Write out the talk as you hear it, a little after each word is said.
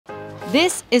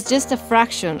This is just a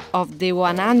fraction of the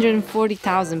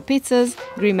 140,000 pizzas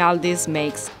Grimaldi's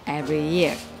makes every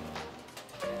year.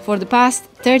 For the past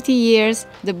 30 years,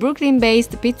 the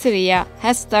Brooklyn-based pizzeria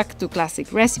has stuck to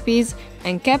classic recipes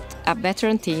and kept a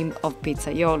veteran team of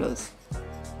pizzaiolos.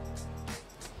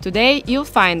 Today, you'll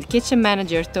find kitchen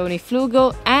manager Tony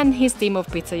Flugel and his team of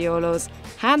pizzaiolos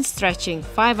hand-stretching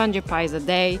 500 pies a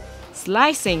day,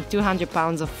 slicing 200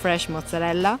 pounds of fresh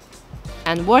mozzarella,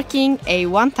 and working a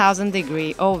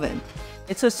 1000-degree oven.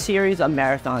 It's a series of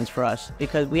marathons for us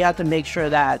because we have to make sure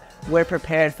that we're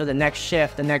prepared for the next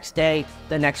shift, the next day,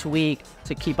 the next week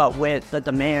to keep up with the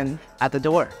demand at the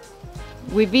door.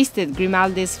 We visited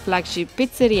Grimaldi's flagship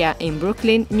pizzeria in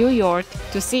Brooklyn, New York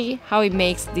to see how he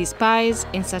makes these pies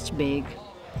in such big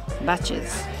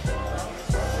batches.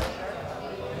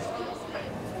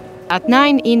 At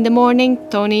 9 in the morning,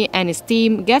 Tony and his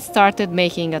team get started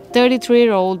making a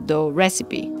 33-year-old dough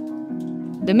recipe.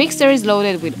 The mixer is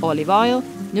loaded with olive oil,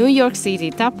 New York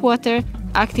City tap water,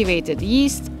 activated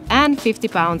yeast, and 50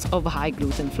 pounds of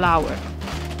high-gluten flour.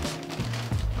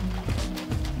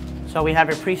 So we have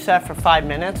it preset for 5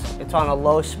 minutes. It's on a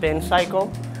low spin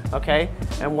cycle, okay?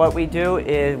 And what we do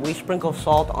is we sprinkle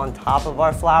salt on top of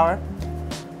our flour.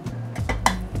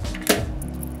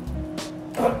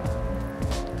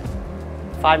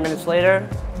 Five minutes later,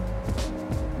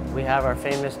 we have our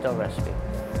famous dough recipe.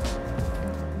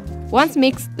 Once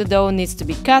mixed, the dough needs to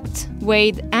be cut,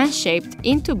 weighed, and shaped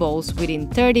into balls within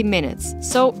 30 minutes,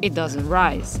 so it doesn't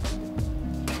rise.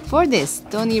 For this,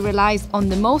 Tony relies on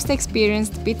the most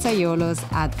experienced pizzaiolos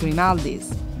at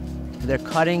Grimaldi's. They're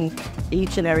cutting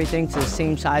each and everything to the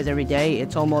same size every day.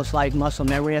 It's almost like muscle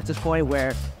memory at this point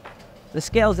where the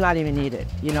scale's not even needed,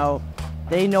 you know?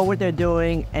 They know what they're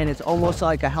doing, and it's almost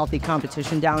like a healthy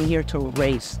competition down here to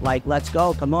race. Like, let's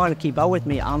go, come on, keep up with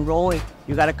me, I'm rolling.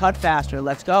 You gotta cut faster,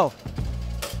 let's go.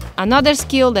 Another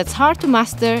skill that's hard to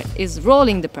master is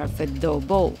rolling the perfect dough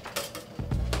ball.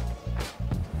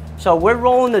 So we're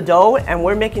rolling the dough and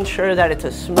we're making sure that it's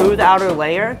a smooth outer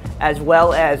layer as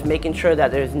well as making sure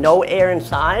that there's no air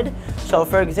inside. So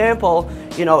for example,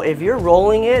 you know, if you're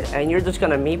rolling it and you're just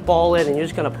gonna meatball it and you're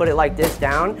just gonna put it like this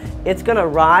down, it's gonna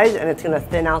rise and it's gonna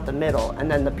thin out the middle.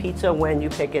 And then the pizza, when you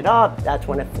pick it up, that's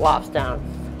when it flops down.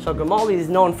 So Grimaldi is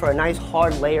known for a nice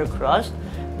hard layer crust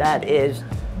that is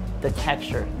the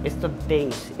texture. It's the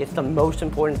base. It's the most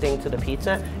important thing to the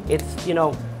pizza. It's, you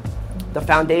know, the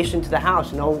foundation to the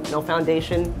house. No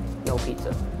foundation, no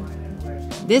pizza.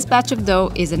 This batch of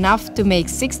dough is enough to make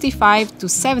 65 to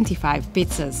 75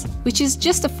 pizzas, which is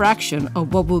just a fraction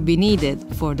of what will be needed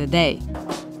for the day.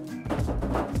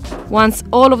 Once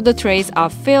all of the trays are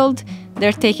filled,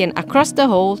 they're taken across the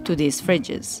hall to these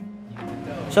fridges.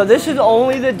 So this is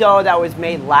only the dough that was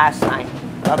made last night,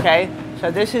 okay? So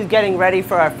this is getting ready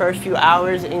for our first few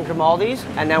hours in Grimaldi's,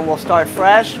 and then we'll start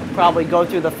fresh, probably go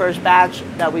through the first batch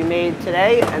that we made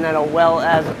today, and then as well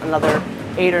as another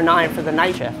 8 or 9 for the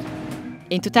night shift.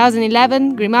 In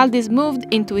 2011, Grimaldi's moved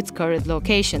into its current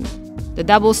location. The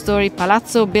double-story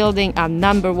palazzo building at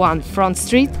number 1 Front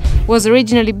Street was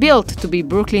originally built to be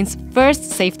Brooklyn's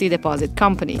first safety deposit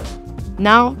company.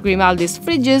 Now, Grimaldi's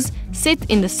fridges sit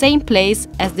in the same place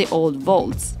as the old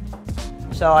vaults.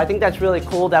 So I think that's really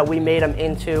cool that we made them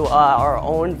into our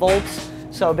own vaults.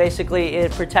 So basically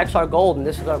it protects our gold, and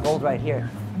this is our gold right here.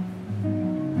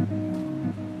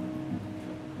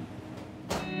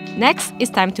 Next,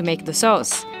 it's time to make the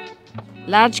sauce.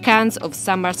 Large cans of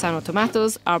San Marzano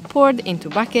tomatoes are poured into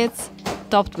buckets,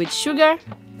 topped with sugar,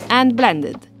 and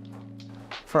blended.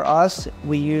 For us,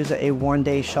 we use a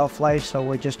 1-day shelf life, so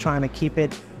we're just trying to keep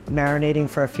it marinating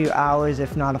for a few hours,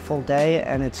 if not a full day,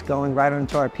 and it's going right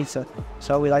into our pizza.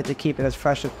 So we like to keep it as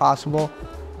fresh as possible.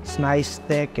 It's nice,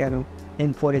 thick, and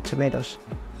imported tomatoes.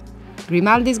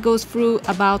 Grimaldi's goes through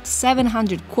about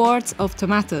 700 quarts of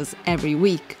tomatoes every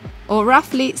week, or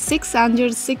roughly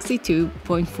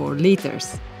 662.4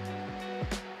 liters.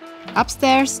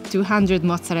 Upstairs, 200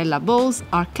 mozzarella balls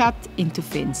are cut into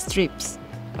thin strips,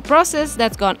 a process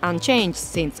that's gone unchanged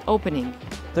since opening.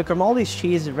 The Grimaldi's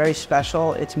cheese is very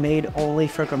special. It's made only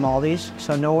for Grimaldi's,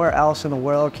 so nowhere else in the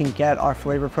world can get our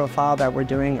flavor profile that we're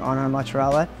doing on our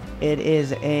mozzarella. It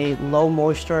is a low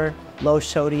moisture, low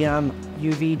sodium,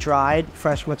 UV dried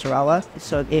fresh mozzarella,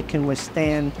 so it can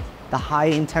withstand the high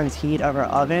intense heat of our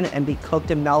oven and be cooked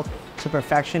and melt to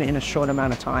perfection in a short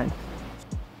amount of time.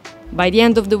 By the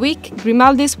end of the week,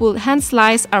 Grimaldi's will hand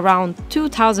slice around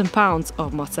 2,000 pounds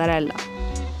of mozzarella.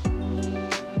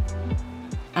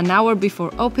 An hour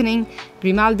before opening,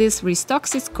 Grimaldi's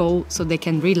restocks its coal so they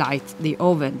can relight the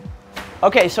oven.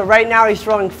 Okay, so right now he's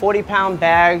throwing 40-pound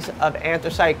bags of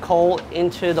anthracite coal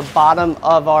into the bottom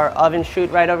of our oven chute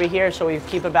right over here. So we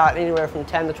keep about anywhere from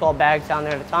 10 to 12 bags down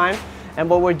there at a time. And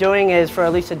what we're doing is for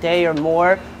at least a day or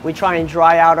more, we try and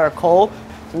dry out our coal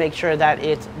to make sure that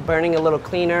it's burning a little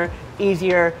cleaner,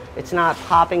 easier. It's not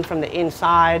popping from the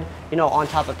inside, you know, on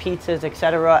top of pizzas,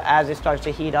 etc. as it starts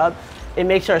to heat up. It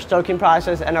makes our stoking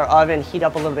process and our oven heat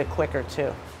up a little bit quicker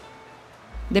too.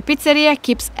 The pizzeria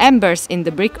keeps embers in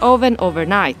the brick oven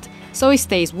overnight, so it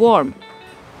stays warm.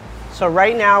 So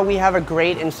right now we have a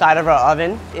grate inside of our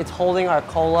oven. It's holding our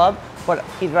coal up, but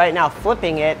he's right now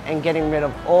flipping it and getting rid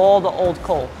of all the old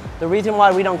coal. The reason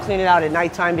why we don't clean it out at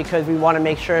nighttime because we want to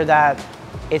make sure that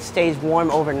it stays warm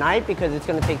overnight because it's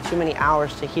going to take too many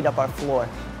hours to heat up our floor.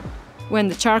 When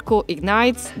the charcoal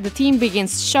ignites, the team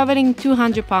begins shoveling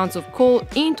 200 pounds of coal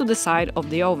into the side of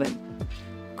the oven.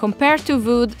 Compared to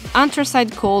wood,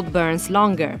 anthracite coal burns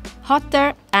longer,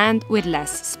 hotter and with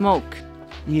less smoke.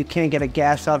 You can't get a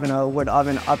gas oven or a wood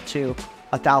oven up to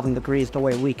 1,000 degrees the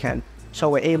way we can.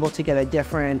 So we're able to get a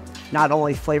different, not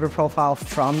only flavor profile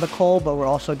from the coal, but we're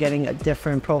also getting a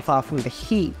different profile from the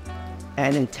heat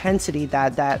and intensity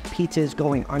that pizza is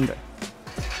going under.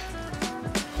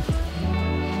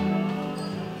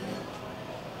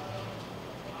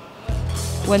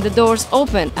 When the doors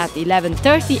open at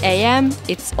 11:30 a.m.,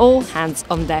 it's all hands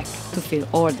on deck to fill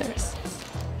orders.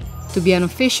 To be an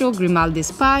official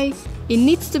Grimaldi's pie, it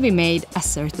needs to be made a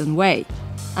certain way.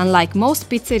 Unlike most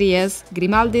pizzerias,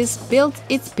 Grimaldi's built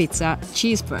its pizza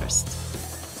cheese first.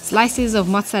 Slices of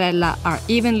mozzarella are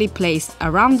evenly placed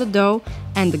around the dough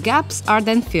and the gaps are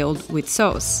then filled with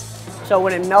sauce. So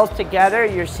when it melts together,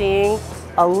 you're seeing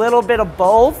a little bit of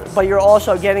both, but you're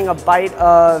also getting a bite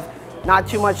of not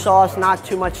too much sauce, not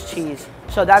too much cheese.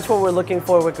 So that's what we're looking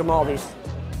for with Grimaldi's.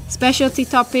 Specialty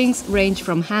toppings range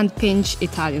from hand-pinched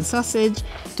Italian sausage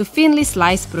to thinly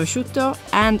sliced prosciutto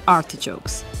and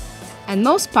artichokes. And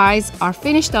most pies are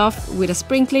finished off with a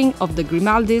sprinkling of the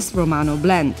Grimaldi's Romano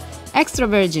blend, extra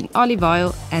virgin olive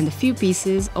oil and a few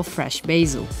pieces of fresh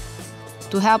basil.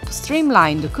 To help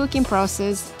streamline the cooking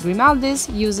process, Grimaldi's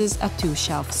uses a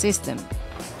two-shelf system.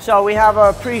 So we have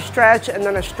a pre-stretch and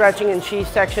then a stretching and cheese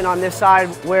section on this side.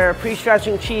 We're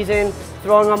pre-stretching cheese in,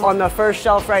 throwing them on the first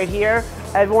shelf right here.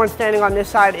 Everyone standing on this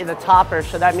side is a topper,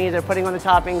 so that means they're putting on the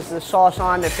toppings and the sauce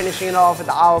on, they're finishing it off with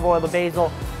the olive oil, the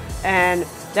basil, and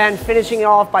then finishing it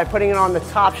off by putting it on the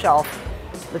top shelf.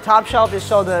 The top shelf is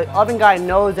so the oven guy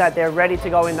knows that they're ready to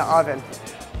go in the oven.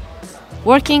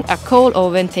 Working a coal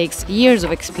oven takes years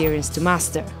of experience to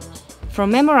master.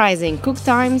 From memorizing cook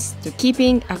times to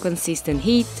keeping a consistent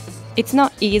heat, it's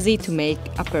not easy to make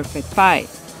a perfect pie.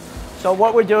 So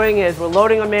what we're doing is we're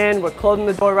loading them in, we're closing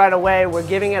the door right away, we're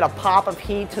giving it a pop of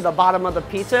heat to the bottom of the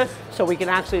pizza so we can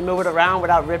actually move it around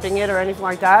without ripping it or anything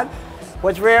like that.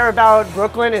 What's rare about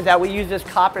Brooklyn is that we use this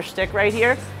copper stick right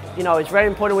here. You know, it's very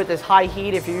important with this high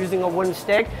heat if you're using a wooden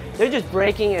stick. They're just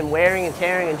breaking and wearing and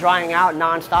tearing and drying out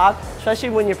non-stop,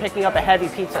 especially when you're picking up a heavy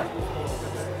pizza.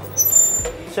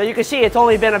 So you can see it's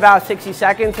only been about 60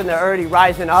 seconds and they're already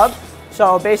rising up.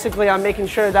 So basically I'm making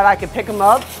sure that I can pick them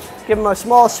up, give them a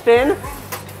small spin,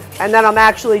 and then I'm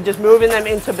actually just moving them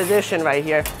into position right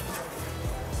here.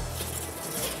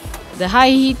 The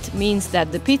high heat means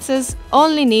that the pizzas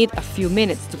only need a few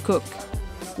minutes to cook.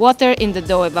 Water in the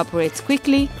dough evaporates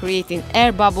quickly, creating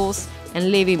air bubbles and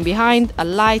leaving behind a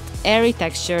light, airy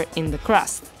texture in the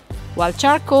crust, while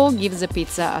charcoal gives the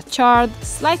pizza a charred,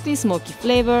 slightly smoky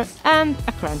flavor and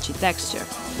a crunchy texture.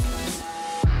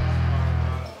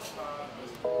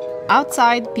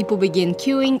 Outside, people begin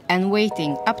queuing and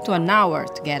waiting up to an hour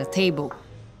to get a table.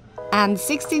 And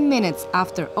 16 minutes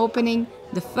after opening,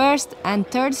 the first and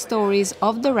third stories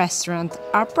of the restaurant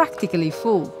are practically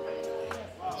full.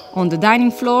 On the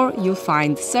dining floor, you'll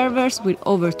find servers with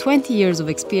over 20 years of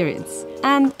experience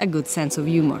and a good sense of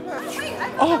humor.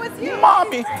 Oh,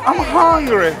 mommy, I'm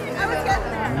hungry.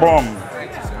 Boom.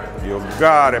 You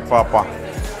got it, Papa.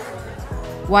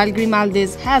 While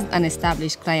Grimaldi's has an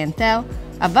established clientele,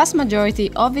 a vast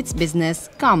majority of its business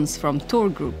comes from tour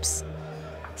groups.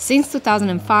 Since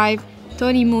 2005,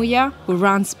 Tony Muya, who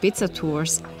runs pizza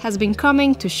tours, has been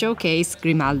coming to showcase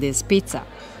Grimaldi's pizza.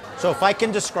 So if I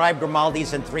can describe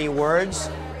Grimaldi's in 3 words,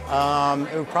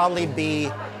 it would probably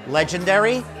be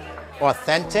legendary,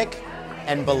 authentic,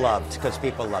 and beloved, because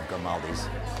people love Grimaldi's.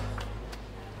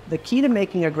 The key to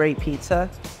making a great pizza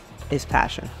is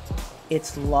passion.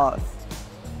 It's love.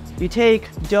 You take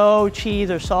dough,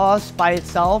 cheese, or sauce by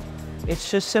itself,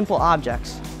 it's just simple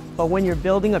objects. But when you're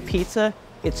building a pizza,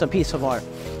 it's a piece of art.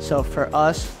 So for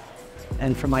us,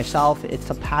 and for myself, it's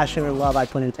the passion or love I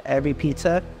put into every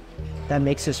pizza that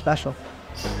makes it special.